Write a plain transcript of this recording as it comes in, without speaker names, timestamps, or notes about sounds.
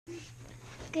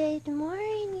Good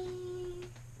morning.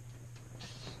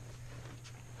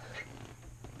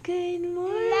 Good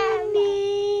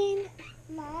morning.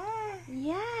 Mama.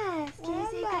 Yes. Can you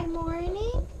say good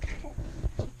morning?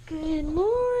 Good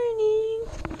morning.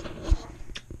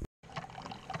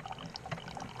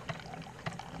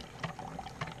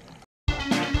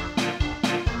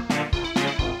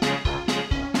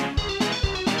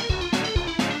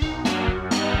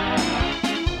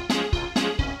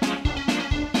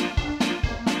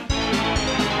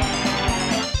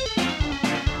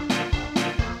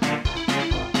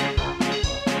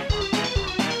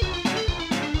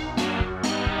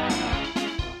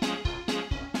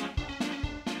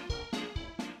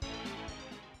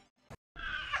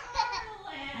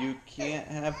 You can't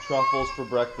have truffles for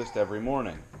breakfast every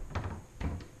morning.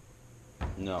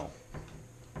 No.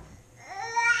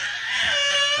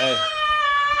 Hey.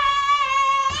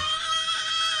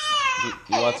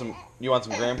 You want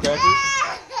some graham crackers?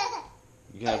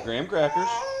 You can have graham crackers.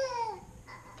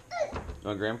 You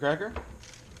want a graham cracker?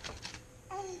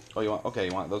 Oh, you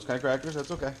want those kind of crackers? That's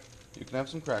okay. You can have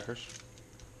some crackers.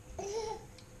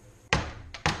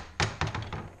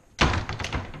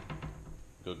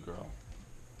 Good girl.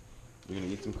 You're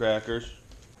gonna eat some crackers?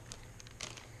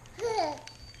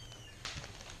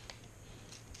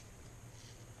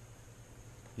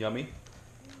 Yummy?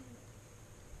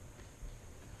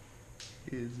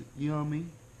 Is it yummy?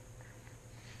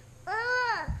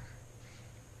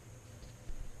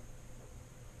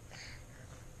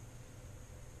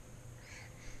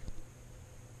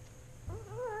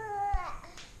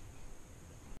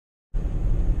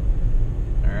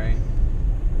 Alright.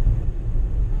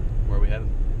 Where are we headed?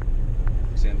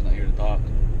 Sam's not here to talk.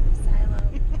 Silo.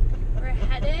 We're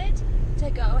headed to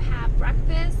go have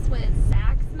breakfast with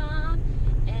Zach's mom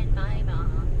and my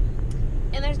mom.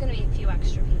 And there's going to be a few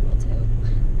extra people too.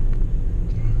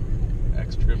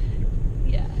 Extra people.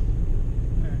 Yeah.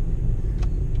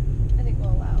 I think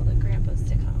we'll allow the grandpas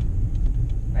to come.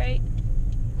 Right?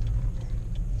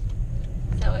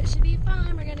 So it should be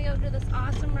fun. We're going to go to this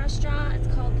awesome restaurant. It's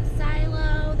called the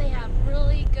Silo. They have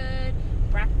really good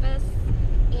breakfast.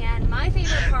 And my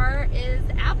favorite part is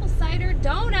apple cider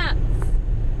donuts.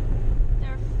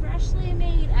 They're freshly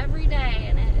made every day,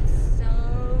 and it is so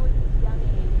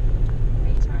yummy.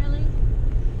 Right, Charlie?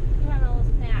 You want a little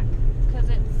snack because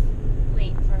it's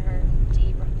late for her to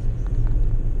eat breakfast.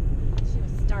 She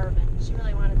was starving. She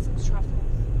really wanted some truffles.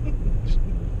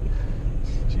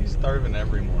 She's starving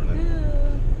every morning.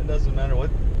 Yeah. It doesn't matter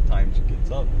what time she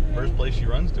gets up. First place she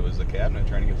runs to is the cabinet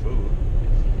trying to get food.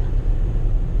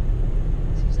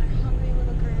 She's our hungry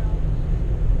little girl.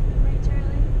 Right,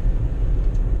 Charlie?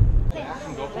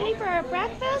 Ready for our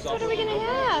breakfast? What are we gonna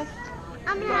have?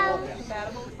 I'm gonna have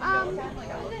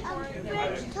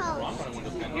French toast.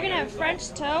 You're gonna have French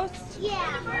toast?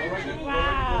 Yeah.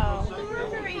 Wow.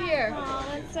 Right here. Oh,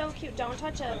 that's so cute. Don't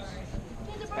touch it.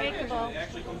 It's breakable.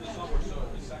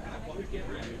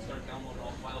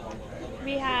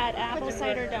 We had apple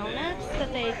cider donuts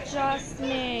that they just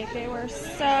made. They were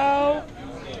so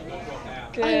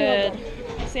good.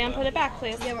 Sam, put it back,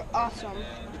 please. They were awesome.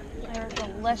 They were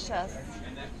delicious.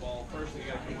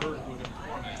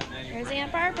 Here's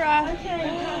Aunt Barbara.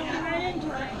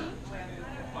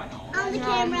 On the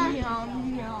camera. Okay.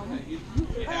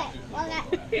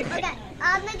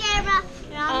 On the camera.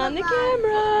 On the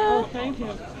camera. Oh, thank you.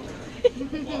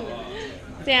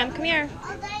 Sam, come here.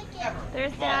 Oh, thank you.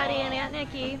 There's Daddy and Aunt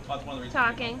Nikki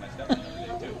talking.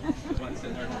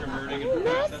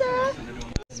 Nessa.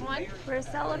 We're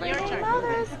celebrating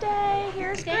Mother's Day.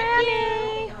 Here's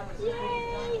Grammy.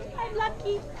 Yay! I'm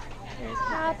lucky. Here's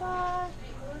Papa.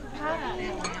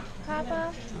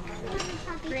 Papa.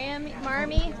 Grammy.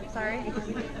 Marmy. Sorry.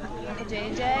 Uncle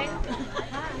JJ.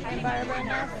 And Barbara,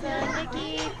 Nessa,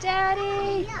 Nikki,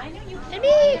 Daddy, and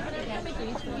me.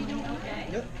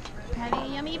 Having a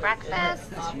yummy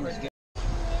breakfast.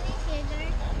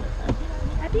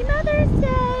 Happy Mother's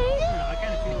Day.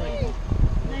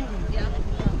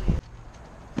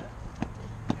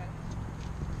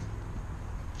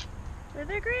 With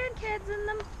their grandkids in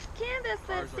the canvas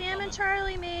that Sam and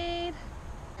Charlie made.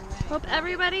 Hope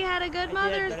everybody had a good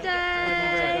Mother's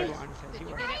Day. I'm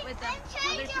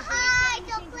trying to hide.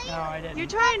 No, I didn't. You're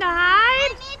trying to hide?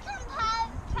 I need some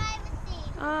privacy.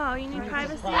 Oh, you need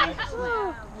privacy?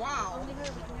 Wow.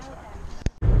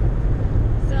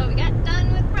 So we got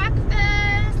done with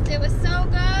breakfast. It was so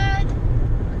good.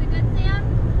 Was it good, Sam?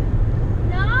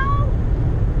 No?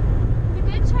 You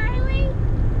good, Charlie?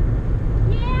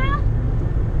 Yeah? It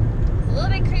was a little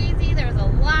bit crazy. There was a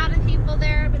lot of people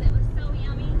there, but it was so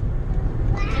yummy.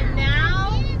 And now,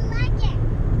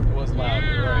 It was loud,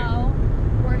 you're right.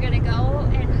 we're gonna go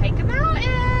and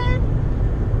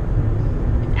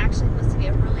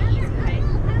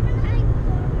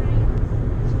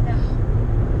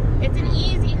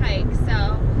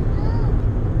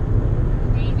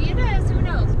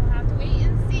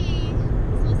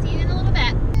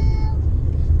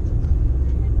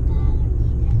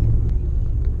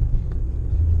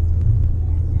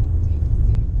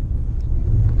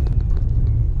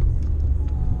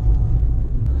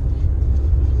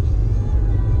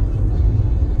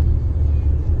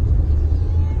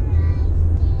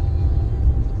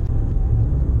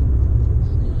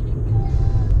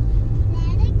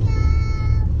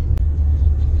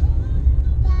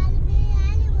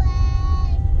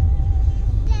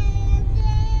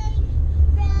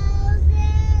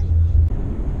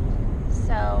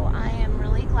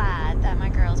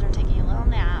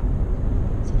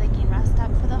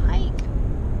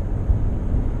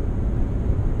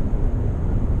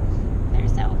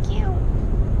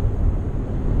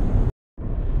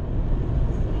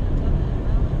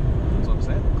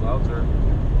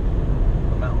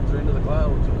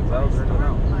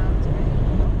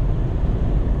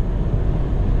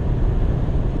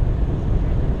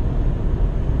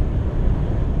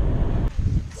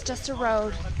just a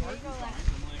road.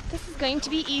 This is going to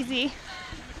be easy.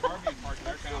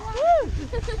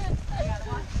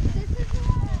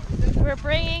 We're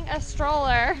bringing a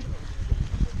stroller.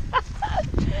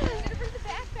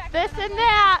 This and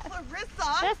that.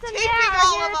 This and that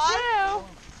are here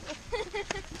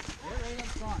too.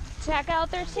 Check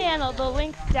out their channel. The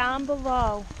link's down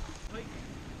below.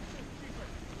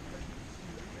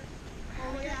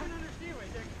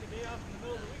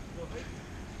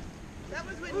 That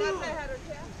was when Nessa had her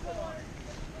cast on.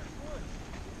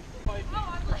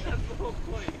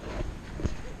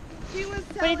 She was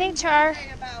What do you think, Char?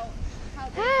 about how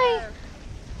they Hi. were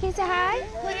Can you say hi?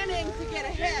 planning to get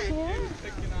ahead.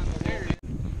 Yeah.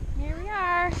 Here we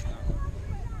are.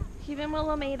 Even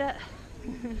Willow made it.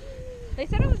 They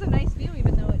said it was a nice view,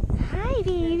 even though it's. Hi,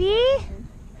 baby.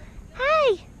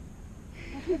 Hi.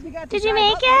 Did you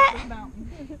make it?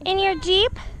 In your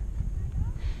Jeep?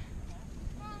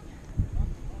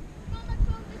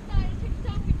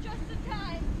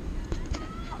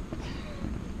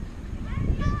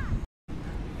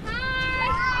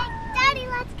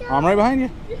 I'm right behind you.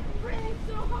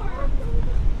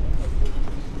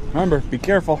 Remember, be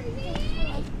careful.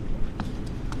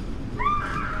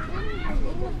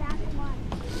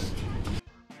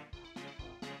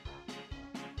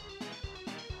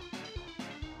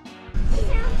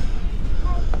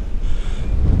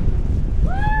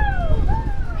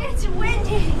 It's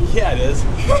windy. Yeah, it is.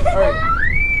 All right.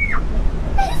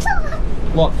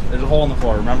 Look, there's a hole in the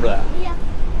floor. Remember that. Yeah.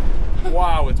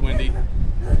 Wow, it's windy.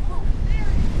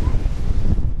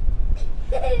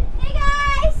 Hey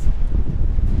guys!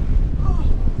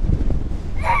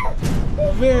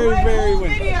 Very, very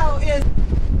windy. Video is.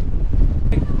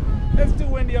 It's too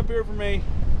windy up here for me.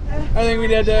 I think we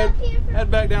need to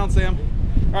head back down, Sam.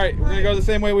 All right, we're gonna go the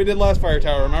same way we did last fire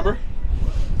tower. Remember?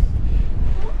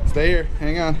 Stay here.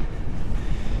 Hang on.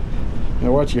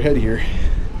 Now watch your head here.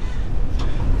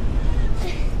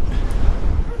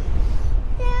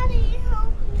 Daddy,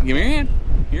 help me. Give me your hand.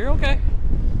 You're okay.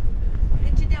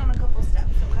 Get you down a couple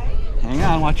steps, okay? Hang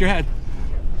on. Watch your head.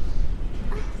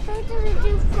 They didn't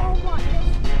do so much.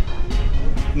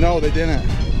 No, they didn't.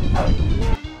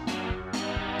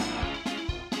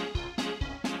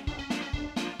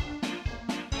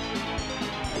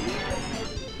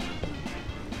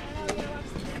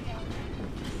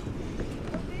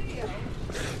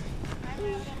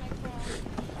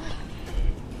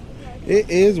 It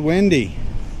is windy.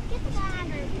 Get the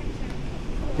battery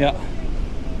picture. Yeah.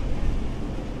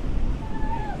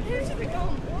 Here's the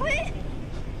going. What?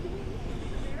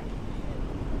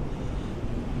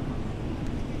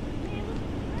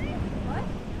 What?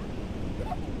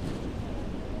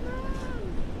 Mom,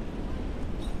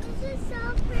 this is so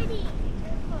pretty.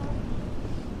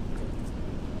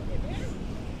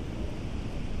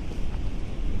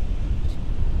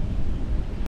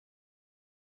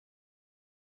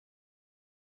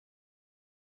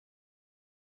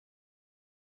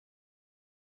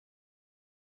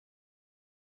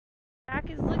 Zach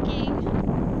is looking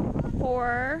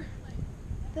for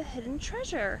the hidden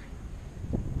treasure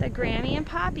that Grammy and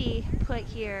Poppy put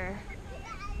here.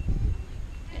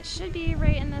 It should be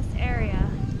right in this area.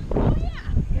 Oh yeah!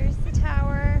 Here's the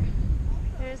tower.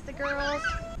 There's the girls.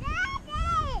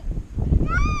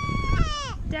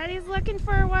 Daddy's looking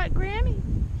for what Grammy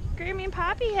and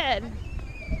Poppy hid.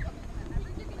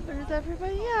 Where's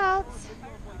everybody else?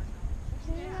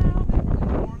 Hanging out.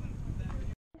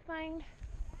 Find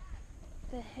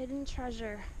the hidden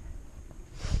treasure.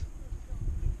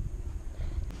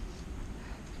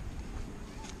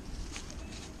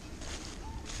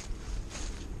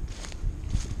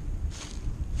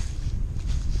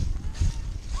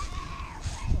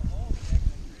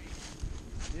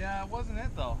 Yeah, it wasn't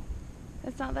it though.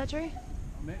 It's not that tree?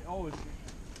 Oh, it's...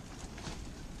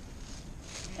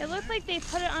 It looks like they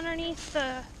put it underneath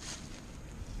the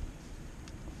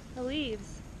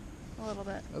leaves a little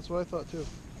bit. That's what I thought too.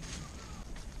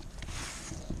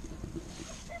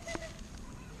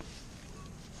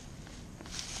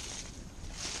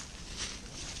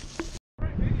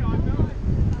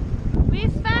 We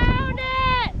found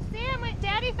it! Sam,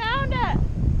 Daddy found it!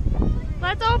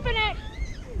 Let's open it!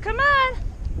 Come on!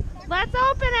 Let's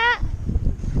open it!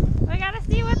 We gotta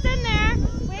see what's in there.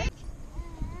 Wait.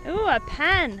 Ooh, a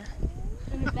pen.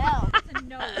 And a bell.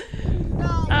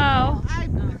 Oh.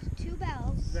 Two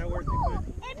bells. Is that worth it?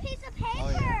 And a piece of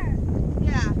paper.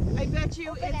 Yeah, I bet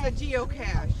you it's a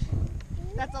geocache.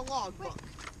 That's a logbook.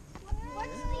 What's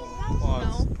these bells?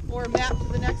 Pause. No? Or a map to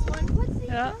the next one? What's these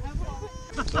Yeah.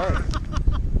 bells? Sorry.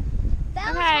 Bells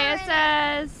Okay, are it in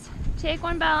says Take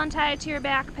one bell and tie it to your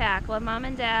backpack. Love, Mom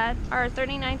and Dad. Our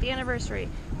 39th anniversary.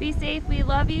 Be safe. We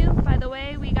love you. By the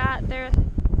way, we got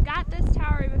this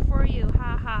tower before you.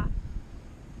 Ha ha.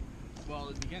 Well,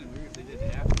 at the beginning, we were if they did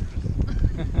it after.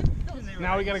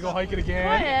 Now we gotta go hike it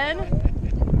again.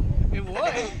 Glenn, It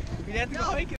was. We'd have to go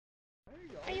hike it.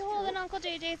 are you holding Uncle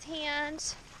JJ's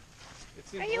hand?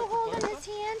 Are you holding his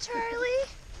hand, Charlie?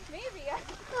 Maybe.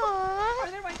 Aww.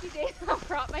 Or there might be days I'll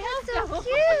prop my house So down.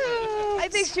 cute. I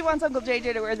think she wants Uncle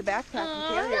JJ to wear the backpack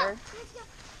and carry her.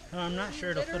 I'm not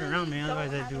sure it'll fit around me,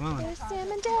 otherwise I'd be willing. There's Sam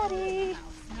and Daddy.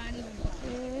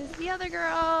 There's the other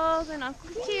girls and Uncle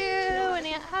Q and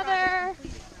Aunt Heather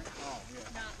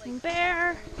and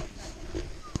Bear.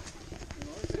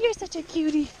 You're such a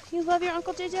cutie. You love your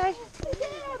Uncle JJ?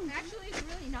 Actually, it's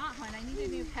really not, hon. I need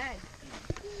a new peg.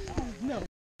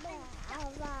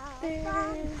 There's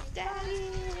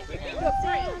Daddy and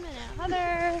Sam and Aunt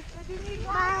Heather.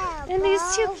 And these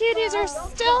two cuties are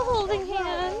still holding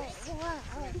hands.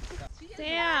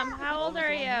 Sam, how old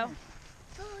are you?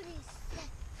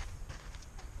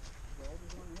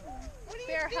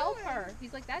 Bear, help her.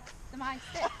 He's like, that's my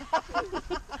stick.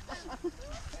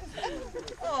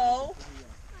 Oh,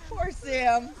 poor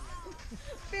Sam.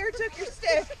 Bear took your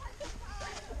stick.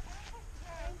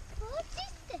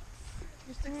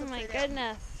 Oh my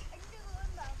goodness.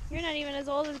 You're not even as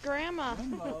old as Grandma.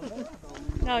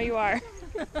 No, you are.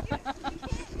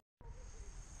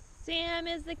 Sam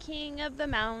is the king of the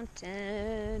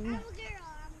mountain.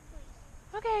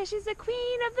 Okay, she's the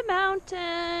queen of the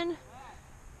mountain.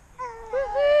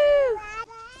 Woohoo!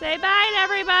 Say bye to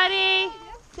everybody.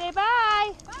 Say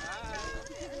bye.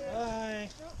 Bye.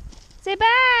 Say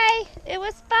bye. It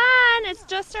was fun. It's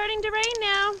just starting to rain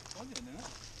now.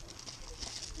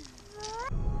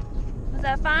 Was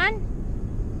that fun?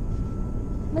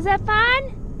 Was that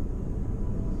fun?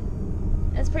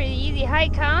 That's a pretty easy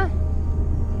hike, huh?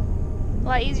 A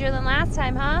lot easier than last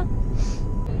time, huh?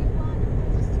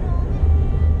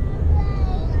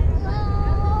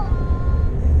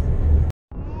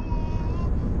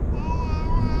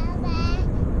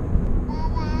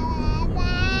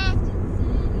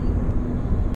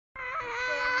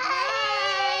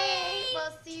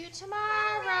 We'll see you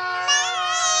tomorrow.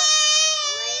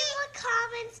 Leave a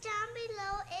comments down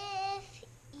below if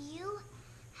you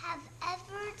have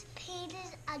ever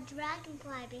painted a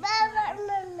dragonfly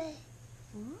before.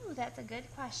 Ooh, that's a good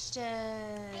question.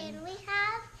 And we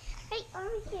have right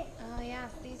over here. Oh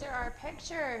yes, these are our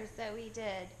pictures that we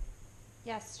did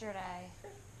yesterday.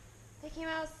 They came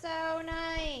out so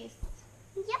nice.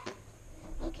 Yep.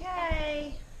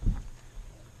 Okay.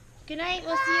 Good night.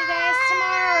 We'll see you guys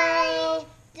tomorrow.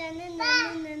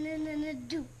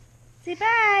 Dun-dun-dun-dun-dun-dun-dun-dun-dun. Say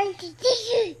bye.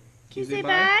 Can you say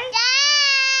bye?